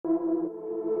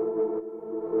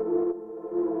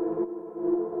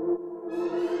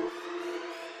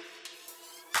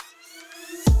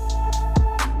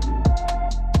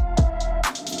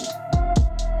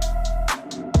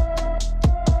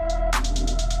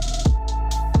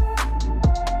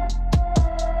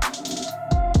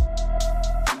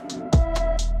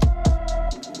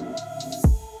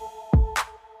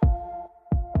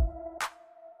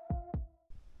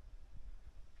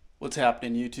What's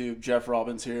happening, YouTube? Jeff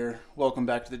Robbins here. Welcome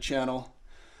back to the channel.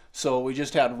 So we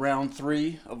just had round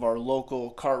 3 of our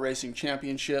local kart racing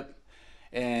championship,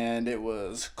 and it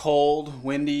was cold,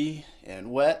 windy, and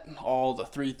wet. All the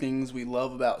 3 things we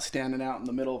love about standing out in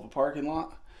the middle of a parking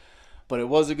lot. But it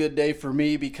was a good day for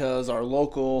me because our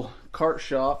local kart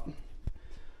shop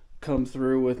come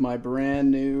through with my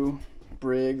brand new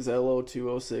Briggs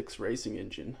LO206 racing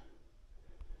engine.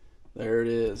 There it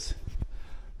is.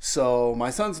 So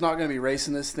my son's not going to be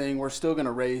racing this thing. We're still going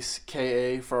to race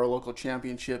KA for our local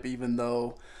championship, even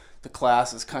though the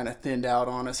class is kind of thinned out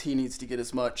on us. He needs to get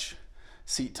as much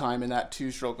seat time in that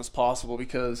 2-stroke as possible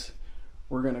because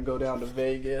we're going to go down to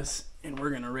Vegas and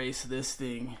we're going to race this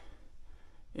thing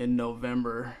in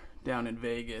November down in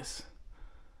Vegas.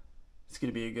 It's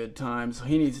going to be a good time. So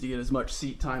he needs to get as much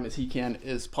seat time as he can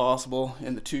as possible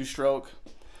in the 2-stroke.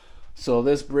 So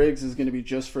this Briggs is going to be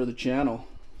just for the channel.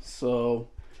 So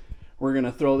we're going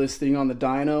to throw this thing on the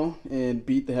dyno and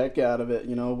beat the heck out of it.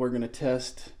 You know, we're going to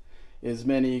test as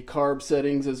many carb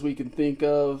settings as we can think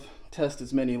of, test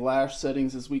as many lash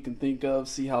settings as we can think of,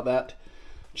 see how that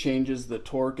changes the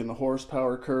torque and the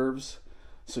horsepower curves.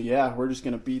 So yeah, we're just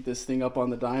going to beat this thing up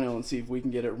on the dyno and see if we can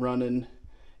get it running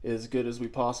as good as we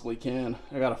possibly can.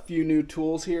 I got a few new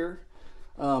tools here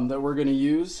that we're going to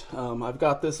use. I've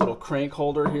got this little crank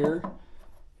holder here,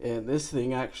 and this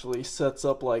thing actually sets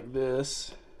up like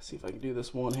this. See if I can do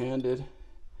this one-handed.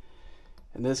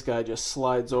 And this guy just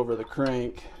slides over the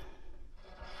crank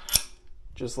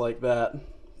just like that.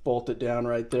 Bolt it down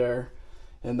right there,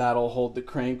 and that'll hold the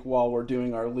crank while we're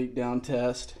doing our leak down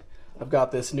test. I've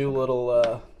got this new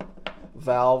little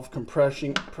valve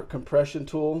compression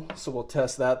tool, so we'll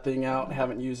test that thing out.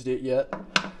 Haven't used it yet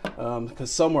because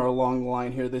somewhere along the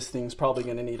line here this thing's probably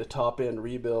going to need a top end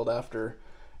rebuild after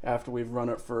we've run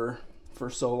it for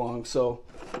so long. So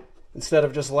instead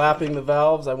of just lapping the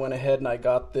valves, I went ahead and I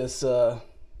got this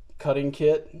cutting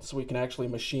kit so we can actually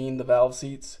machine the valve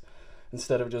seats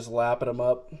instead of just lapping them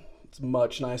up. It's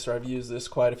much nicer. I've used this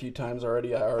quite a few times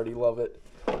already. I already love it.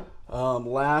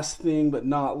 Last thing but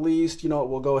not least, you know what,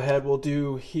 we'll go ahead, we'll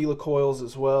do helicoils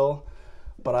as well.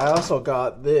 But I also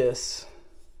got this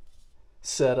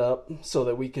set up so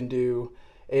that we can do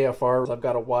AFR. I've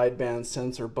got a wideband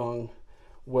sensor bung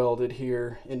welded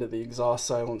here into the exhaust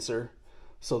silencer,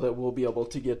 so that we'll be able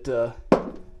to get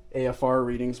AFR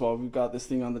readings while we've got this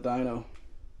thing on the dyno.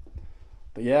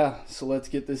 But yeah, so let's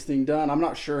get this thing done. I'm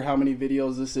not sure how many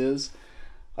videos this is.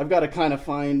 I've got to kind of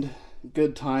find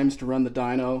good times to run the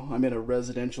dyno. I'm in a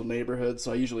residential neighborhood,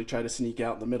 so I usually try to sneak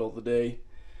out in the middle of the day,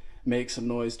 make some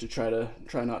noise to try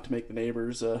not to make the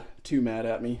neighbors too mad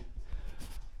at me.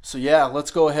 So yeah, let's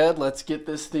go ahead, let's get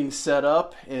this thing set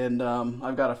up, and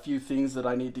I've got a few things that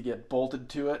I need to get bolted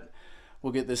to it.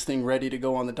 We'll get this thing ready to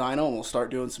go on the dyno, and we'll start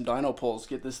doing some dyno pulls,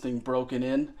 get this thing broken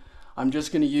in. I'm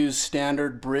just going to use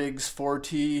standard Briggs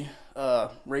 4T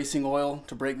racing oil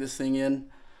to break this thing in.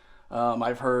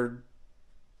 I've heard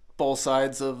both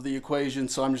sides of the equation,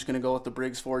 so I'm just going to go with the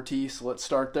Briggs 4T. So let's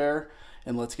start there,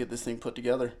 and let's get this thing put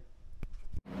together.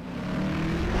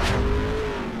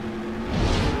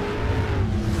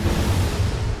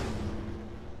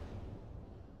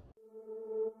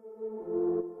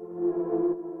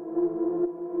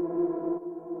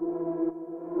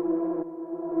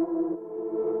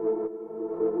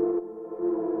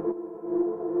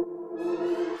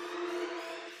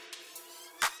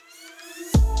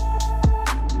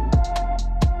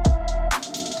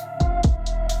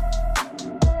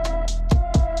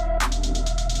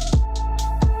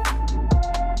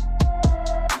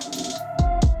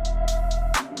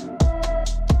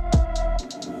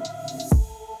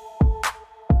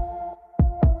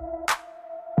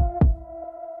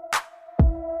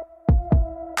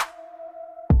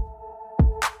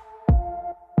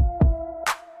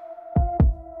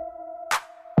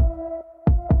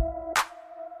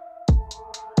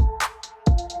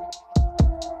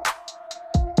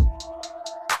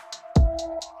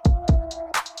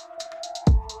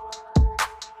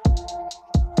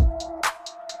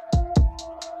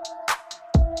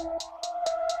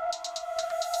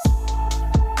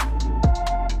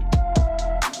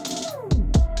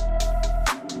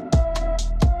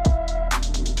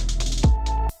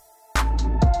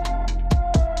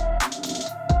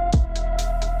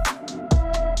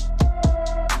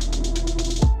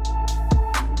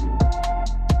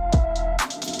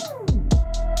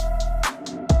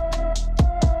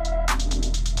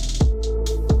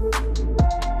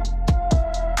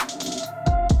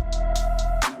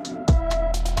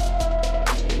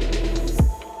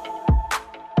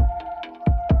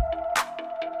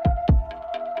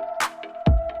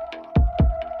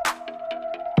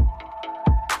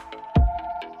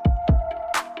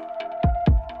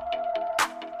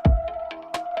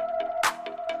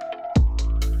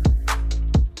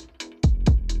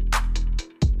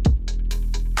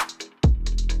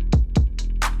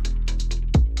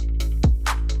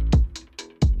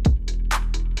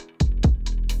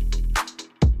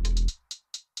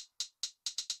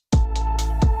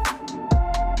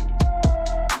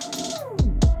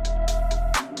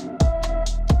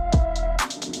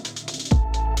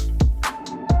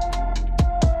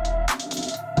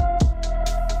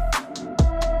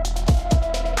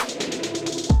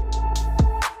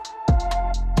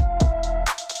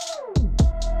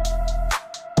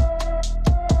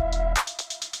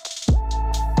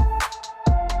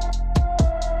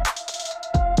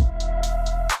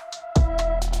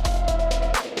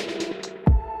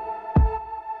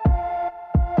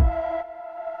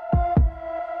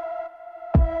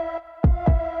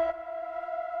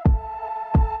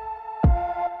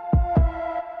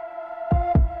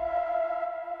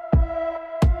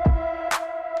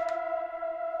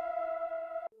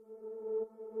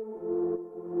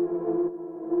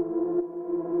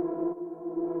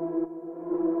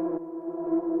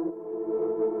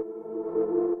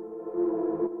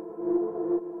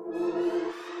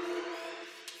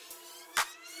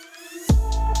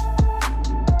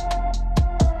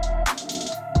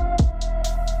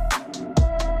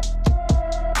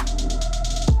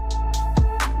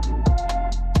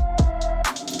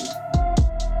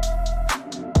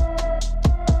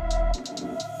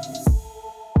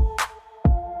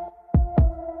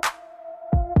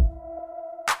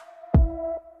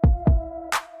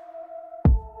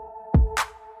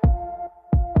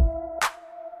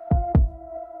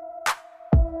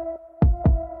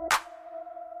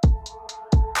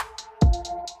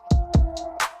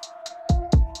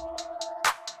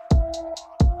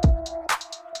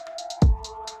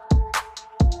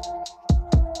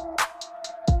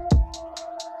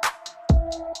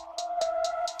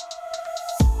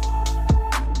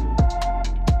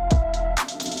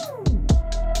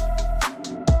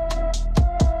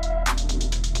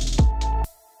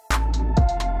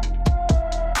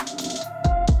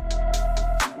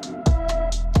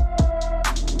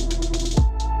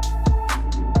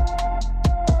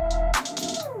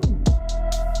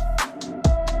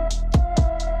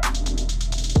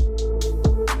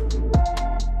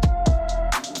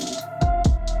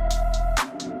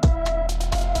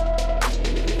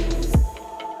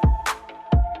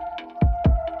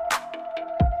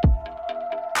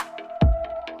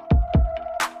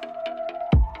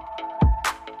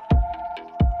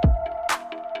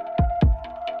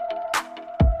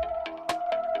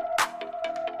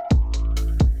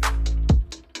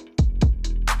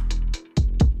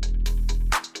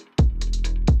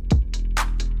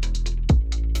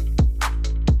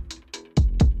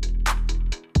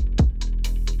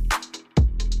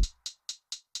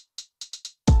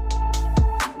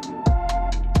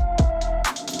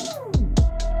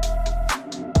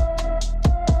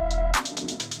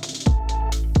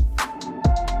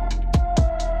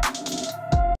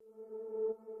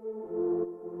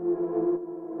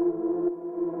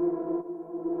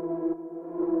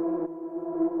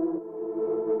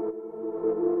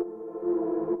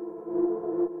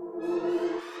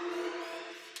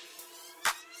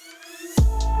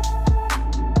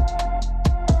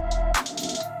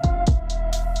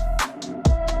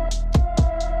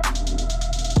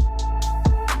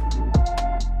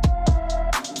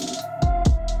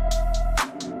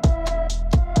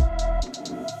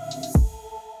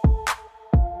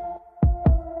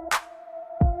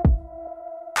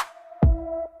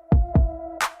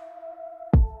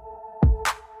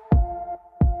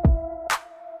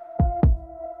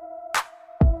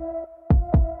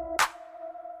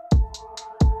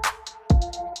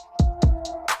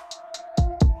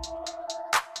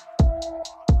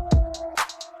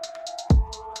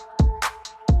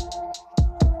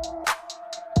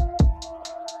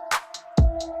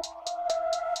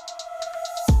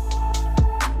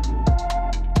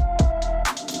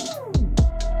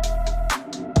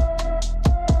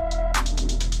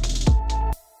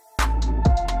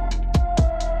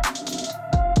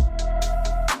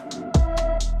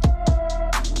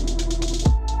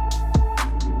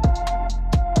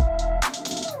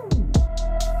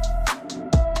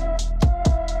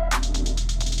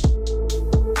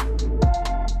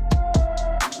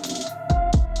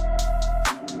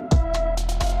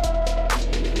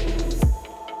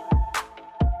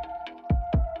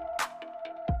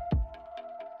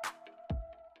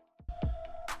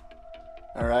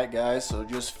 Alright guys, so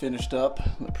just finished up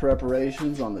the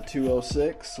preparations on the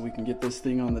 206 so we can get this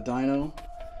thing on the dyno.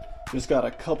 Just got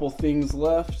a couple things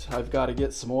left. I've got to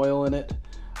get some oil in it.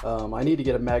 I need to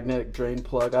get a magnetic drain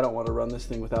plug. I don't want to run this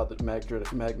thing without the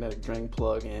magnetic drain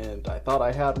plug, and I thought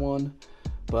I had one,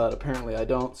 but apparently I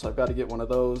don't, so I've got to get one of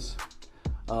those.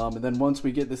 And then once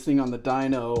we get this thing on the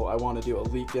dyno, I want to do a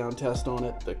leak down test on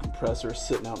it. The compressor's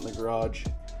sitting out in the garage.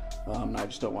 And I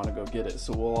just don't want to go get it,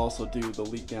 so we'll also do the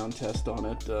leak down test on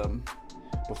it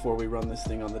before we run this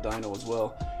thing on the dyno as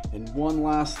well. And one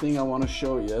last thing I want to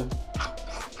show you.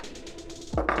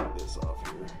 Take this off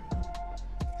here.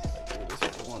 See if I can do this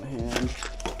with one hand.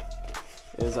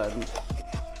 Is I'm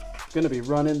going to be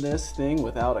running this thing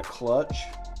without a clutch.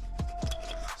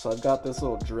 So I've got this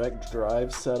little direct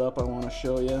drive setup I want to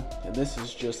show you, and this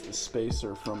is just the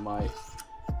spacer from my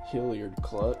Hilliard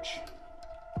clutch.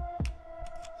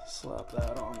 Slap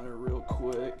that on there real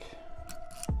quick,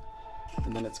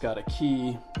 and then it's got a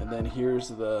key, and then here's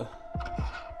the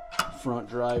front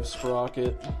drive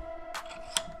sprocket,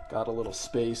 got a little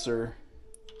spacer,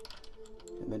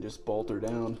 and then just bolt her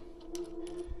down,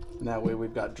 and that way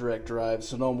we've got direct drive,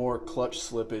 so no more clutch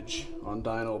slippage on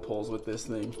dyno pulls with this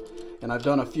thing. And I've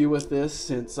done a few with this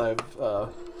since I've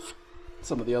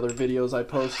some of the other videos I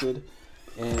posted,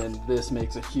 and this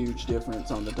makes a huge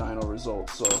difference on the dyno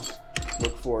results, so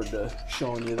look forward to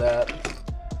showing you that.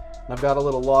 And I've got a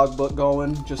little logbook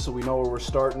going just so we know where we're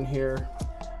starting here.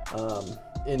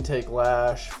 Intake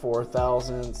lash 4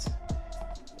 thousandths,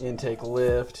 intake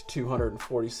lift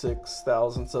 246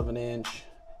 thousandths of an inch,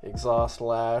 exhaust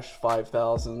lash 5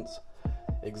 thousandths,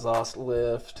 exhaust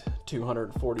lift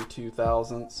 242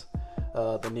 thousandths.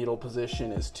 The needle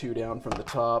position is 2 down from the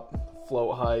top,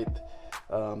 float height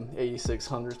 86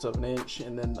 hundredths of an inch,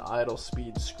 and then the idle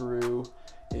speed screw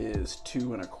is 2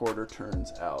 1/4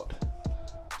 turns out.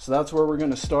 So that's where we're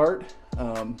going to start.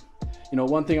 You know,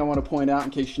 one thing I want to point out,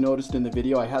 in case you noticed in the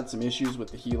video, I had some issues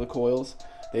with the helicoils.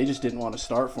 They just didn't want to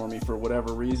start for me for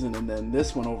whatever reason, and then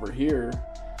this one over here,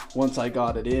 once I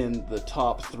got it in, the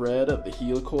top thread of the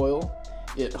helicoil,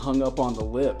 it hung up on the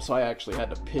lip, so I actually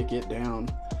had to pick it down.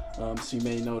 So you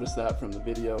may notice that from the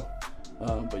video.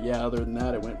 But yeah, other than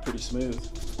that, it went pretty smooth.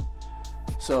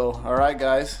 So, alright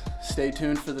guys, stay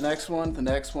tuned for the next one. The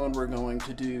next one, we're going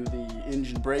to do the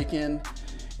engine break-in,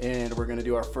 and we're going to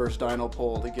do our first dyno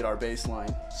pull to get our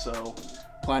baseline. So,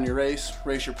 plan your race,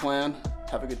 race your plan,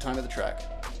 have a good time at the track.